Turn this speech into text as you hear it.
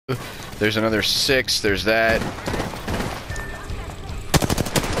There's another 6. There's that.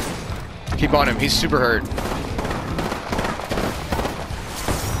 Keep on him. He's super hurt.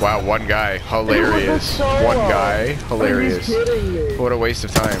 Wow, one guy. Hilarious. One guy. Hilarious. What a waste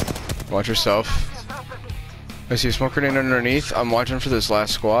of time. Watch yourself. I see a smoke grenade underneath. I'm watching for this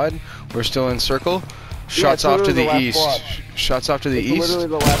last squad. We're still in circle. Shots off to the east. Shots off to the east. Literally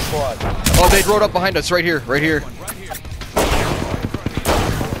the last squad. Oh, they rode up behind us. Right here. Right here.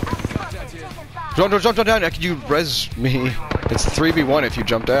 Jump down. Can you res me? It's 3v1 if you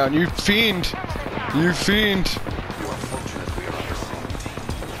jump down. You fiend. You fiend.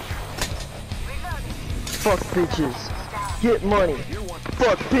 Fuck bitches. Get money.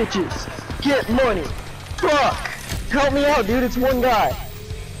 Fuck bitches. Get money. Fuck. Help me out, dude. It's one guy.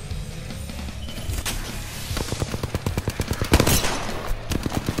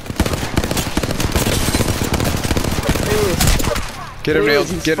 Get him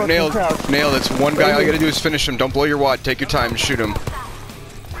nailed. Get him nailed. Nailed. It's one guy. All you gotta do is finish him. Don't blow your wad. Take your time and shoot him.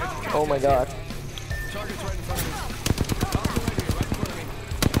 Oh my god.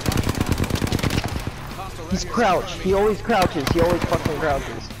 He's crouched. He always crouches. He always fucking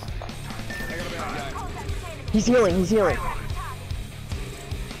crouches. He's healing. He's healing.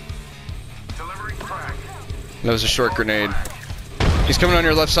 That was a short grenade. He's coming on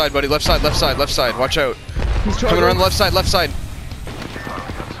your left side, buddy. Left side. Left side. Left side. Watch out. He's coming around the left side. Left side.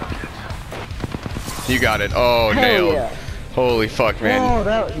 You got it. Oh, Hell nailed. yeah. Holy fuck, man.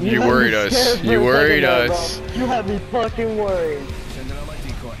 Oh, you worried us. You worried us. You had me fucking worried.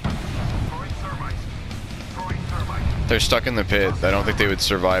 They're stuck in the pit. I don't think they would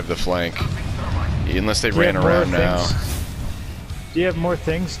survive the flank. Unless they ran around now. Do you have more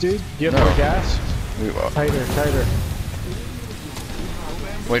things, dude? Do you have more gas? Tighter, tighter.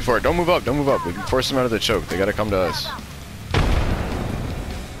 Wait for it. Don't move up. Don't move up. We can force them out of the choke. They gotta come to us.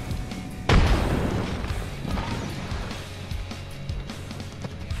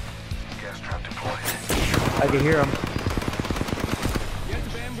 I can hear them.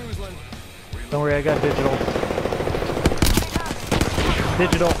 Don't worry, I got digital.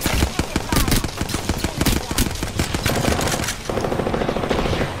 Digital.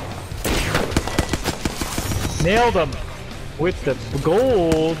 Nailed him with the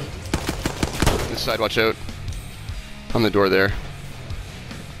gold. This side, watch out. On the door there.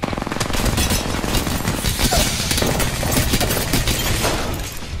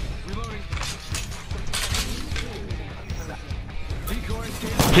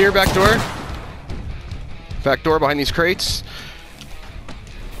 Here, back door. Back door behind these crates.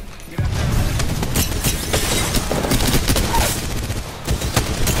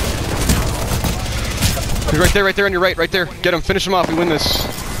 He's right there on your right there. Get him, finish him off, we win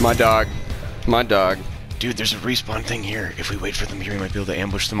this. My dog. My dog. Dude, there's a respawn thing here. If we wait for them here, we might be able to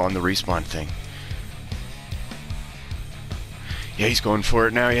ambush them on the respawn thing. Yeah, he's going for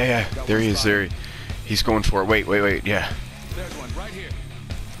it now. Yeah. There he is, there. He's going for it. Wait. Yeah. There's one right here.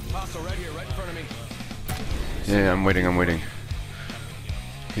 Hostile right here, right in front of me. Yeah, I'm waiting.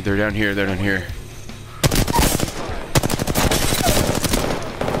 They're down here,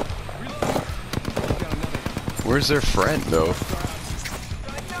 Where's their friend, though?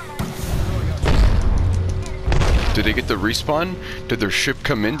 Did they get the respawn? Did their ship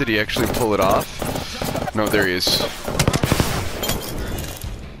come in? Did he actually pull it off? No, there he is.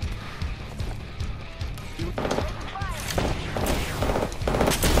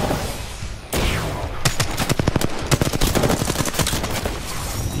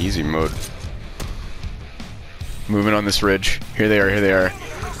 Easy mode. Moving on this ridge. Here they are.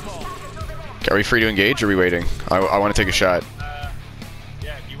 Are we free to engage or are we waiting? I want to take a shot.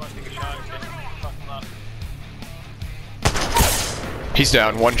 Yeah, if you want to take a shot, fuck him up. He's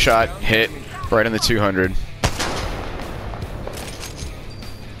down. One shot. Hit. Right on the 200.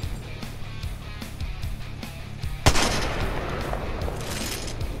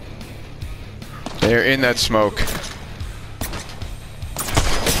 They're in that smoke.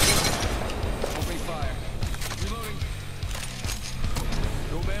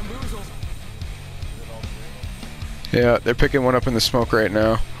 Yeah, they're picking one up in the smoke right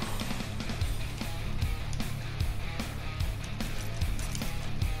now.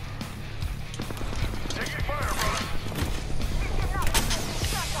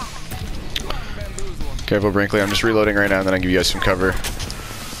 Careful, Brinkley. I'm just reloading right now, and then I'll give you guys some cover.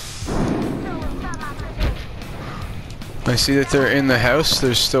 I see that they're in the house.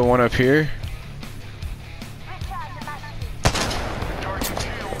 There's still one up here.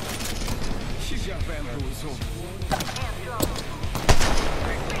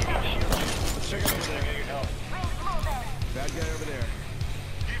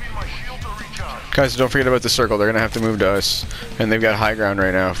 Guys, don't forget about the circle. They're gonna have to move to us. And they've got high ground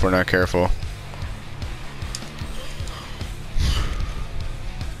right now if we're not careful.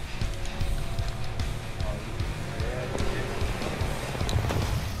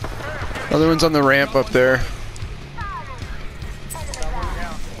 Other one's on the ramp up there.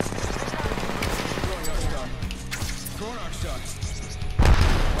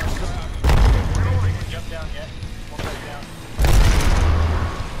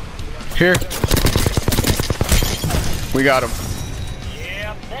 Here. We got him.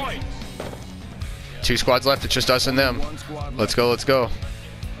 Yeah, boy. 2 squads left. It's just us and them. Let's go, let's go.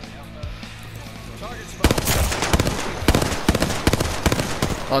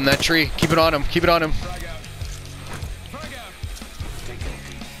 On that tree. Keep it on him. Keep it on him.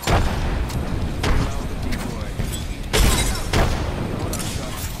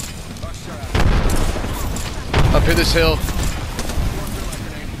 Up here this hill.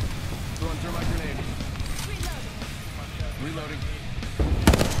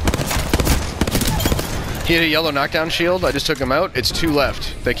 He had a yellow knockdown shield. I just took him out. It's 2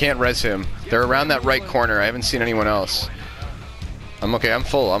 left. They can't res him. They're around that right corner. I haven't seen anyone else. I'm okay. I'm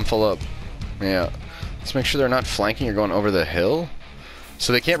full. I'm full up. Yeah. Let's make sure they're not flanking or going over the hill.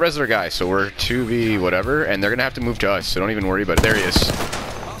 So they can't res their guy. So we're 2v whatever, and they're gonna have to move to us. So don't even worry about it. There he is.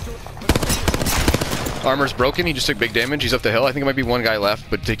 Armor's broken. He just took big damage. He's up the hill. I think it might be 1 guy left,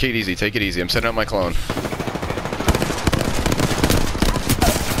 but take it easy. Take it easy. I'm setting up my clone.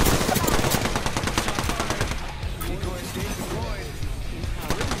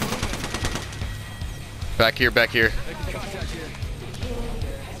 Back here, back here.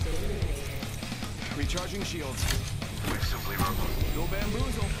 Recharging shields. Go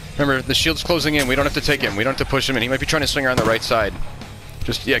bamboozle. Remember, the shield's closing in. We don't have to take him. We don't have to push him in. He might be trying to swing around the right side.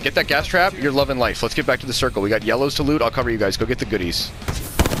 Just, yeah, get that gas trap. You're loving life. Let's get back to the circle. We got yellows to loot. I'll cover you guys. Go get the goodies.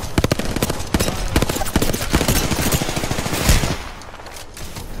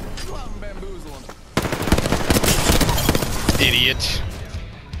 Idiot.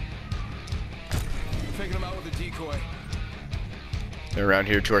 Taking him out with a decoy. They're around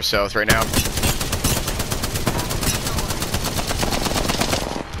here to our south right now.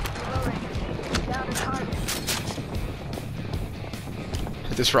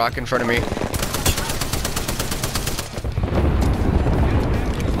 Hit this rock in front of me.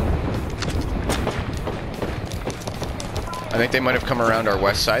 I think they might have come around our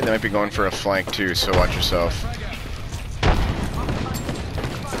west side. They might be going for a flank too, so watch yourself.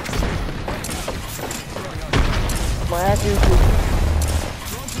 My accuracy.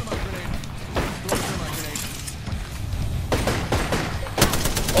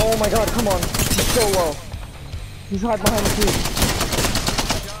 Oh my god, come on. He's so low. He's hiding behind the tree.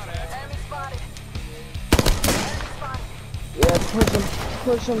 Yeah, push him.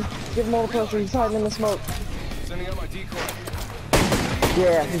 Push him. Give him all the pressure. He's hiding in the smoke. Sending out my decoy.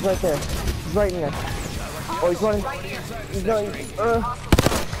 Yeah, he's right there. He's right in there. Oh, he's running. He's running. He's running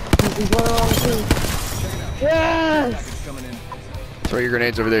around the tree. Yes! Throw your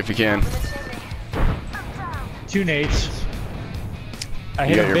grenades over there if you can. 2 nades. I You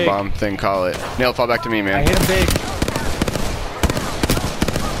hit got him your big. bomb thing, call it. Nail, fall back to me, I man. hit him big.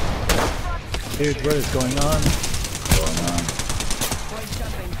 Dude, what is going on?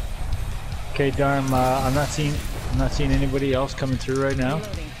 Okay, Darm, I'm not seeing anybody else coming through right now.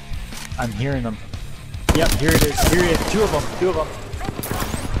 I'm hearing them. Yep, here it is. Here it is. 2 of them. 2 of them.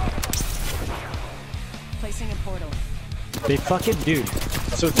 Placing a portal. They fucking dude.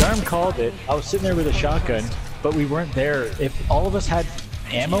 So Darm called it. I was sitting there with a shotgun, but we weren't there. If all of us had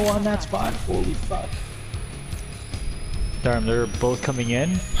ammo on that spot, holy fuck. Darm, they're both coming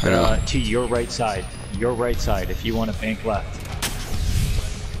in to your right side. Your right side, if you want to bank left.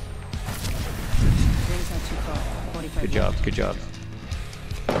 Rings not too far. 45 Good job, good job.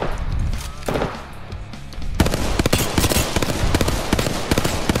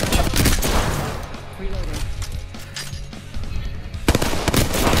 Reloading.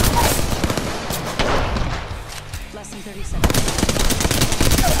 Less than 30 seconds.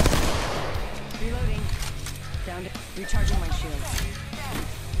 Reloading. Down to recharging my shields.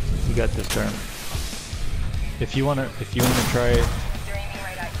 You got this, Darm. If you wanna try it.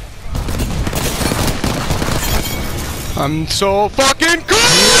 I'm so fucking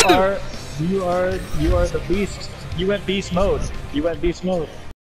good! You are the beast. You went beast mode. You went beast mode.